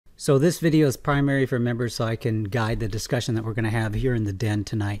So this video is primary for members so I can guide the discussion that we're going to have here in the den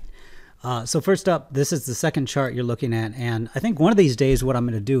tonight. So first up, this is the second chart you're looking at, and I think one of these days what I'm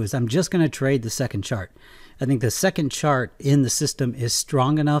going to do is I'm just going to trade the second chart. I think the second chart in the system is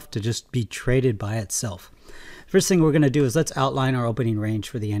strong enough to just be traded by itself. First thing we're going to do is let's outline our opening range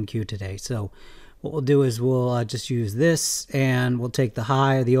for the NQ today. So what we'll do is we'll just use this, and we'll take the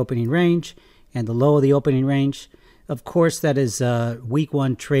high of the opening range and the low of the opening range. Of course, that is week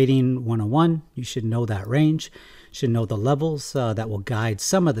one trading 101. You should know that range, should know the levels that will guide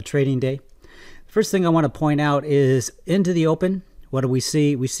some of the trading day. First thing I want to point out is into the open, what do we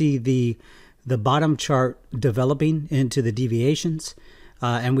see? We see the bottom chart developing into the deviations,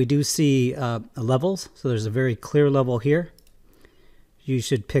 and we do see levels. So there's a very clear level here. You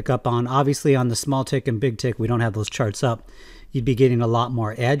should pick up on, obviously on the small tick and big tick, we don't have those charts up. You'd be getting a lot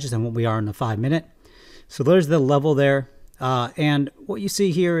more edge than what we are in the 5 minute. So there's the level there. And what you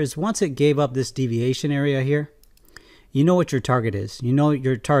see here is once it gave up this deviation area here, you know what your target is. You know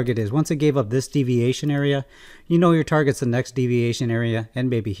your target is, once it gave up this deviation area, you know your target's the next deviation area and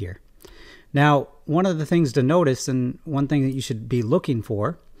maybe here. Now, one of the things to notice, and one thing that you should be looking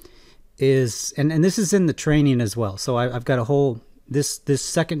for is, and this is in the training as well. So I've got a whole, this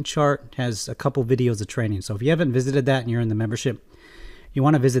second chart has a couple videos of training. So if you haven't visited that and you're in the membership, you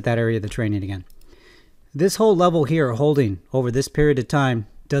want to visit that area of the training again. This whole level here holding over this period of time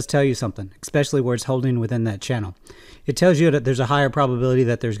does tell you something, especially where it's holding within that channel. It tells you that there's a higher probability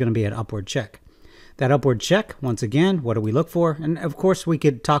that there's going to be an upward check. That upward check, once again, what do we look for? And of course, we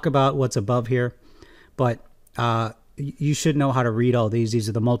could talk about what's above here, but you should know how to read all these. These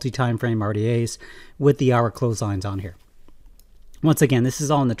are the multi-time frame RDAs with the hour close lines on here. Once again, this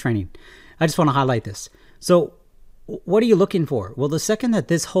is all in the training. I just want to highlight this. So what are you looking for? Well, the second that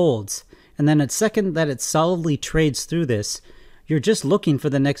this holds, and then the second that it solidly trades through this, you're just looking for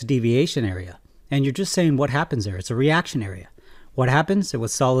the next deviation area. And you're just saying what happens there. It's a reaction area. What happens? It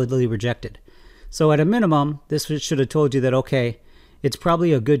was solidly rejected. So at a minimum, this should have told you that, okay, it's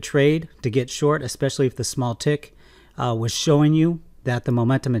probably a good trade to get short, especially if the small tick was showing you that the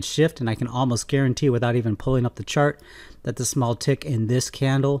momentum had shifted. And I can almost guarantee without even pulling up the chart that the small tick in this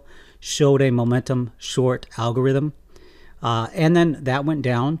candle showed a momentum short algorithm. And then that went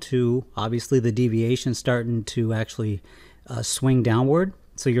down to, obviously, the deviation starting to actually swing downward.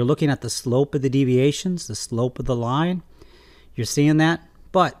 So you're looking at the slope of the deviations, the slope of the line. You're seeing that.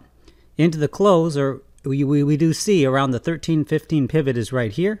 But into the close, or we do see around the 1315 pivot is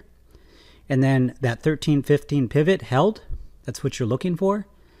right here. And then that 1315 pivot held. That's what you're looking for.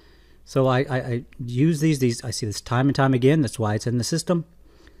 So I use these. I see this time and time again. That's why it's in the system.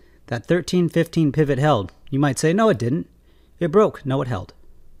 That 1315 pivot held. You might say, no, it didn't. It broke. No, it held.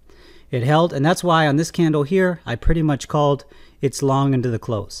 It held, and that's why on this candle here, I pretty much called it's long into the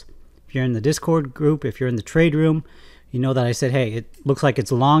close. If you're in the Discord group, if you're in the trade room, you know that I said, hey, it looks like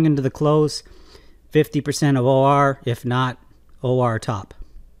it's long into the close, 50% of OR, if not OR top.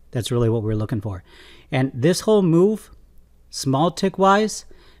 That's really what we're looking for. And this whole move, small tick wise,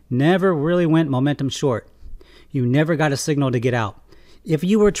 never really went momentum short. You never got a signal to get out. If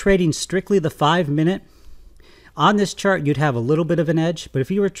you were trading strictly the 5 minute, on this chart, you'd have a little bit of an edge, but if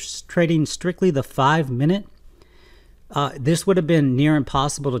you were trading strictly the 5 minute, this would have been near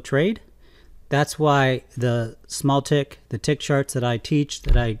impossible to trade. That's why the small tick, the tick charts that I teach,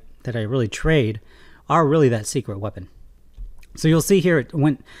 that I really trade, are really that secret weapon. So you'll see here,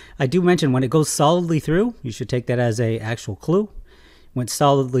 when I do mention when it goes solidly through, you should take that as a actual clue. Went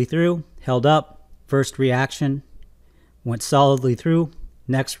solidly through, held up, first reaction, went solidly through,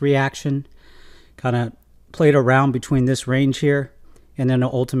 next reaction, kind of played around between this range here, and then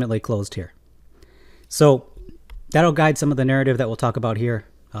ultimately closed here. So that'll guide some of the narrative that we'll talk about here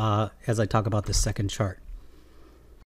as I talk about this second chart.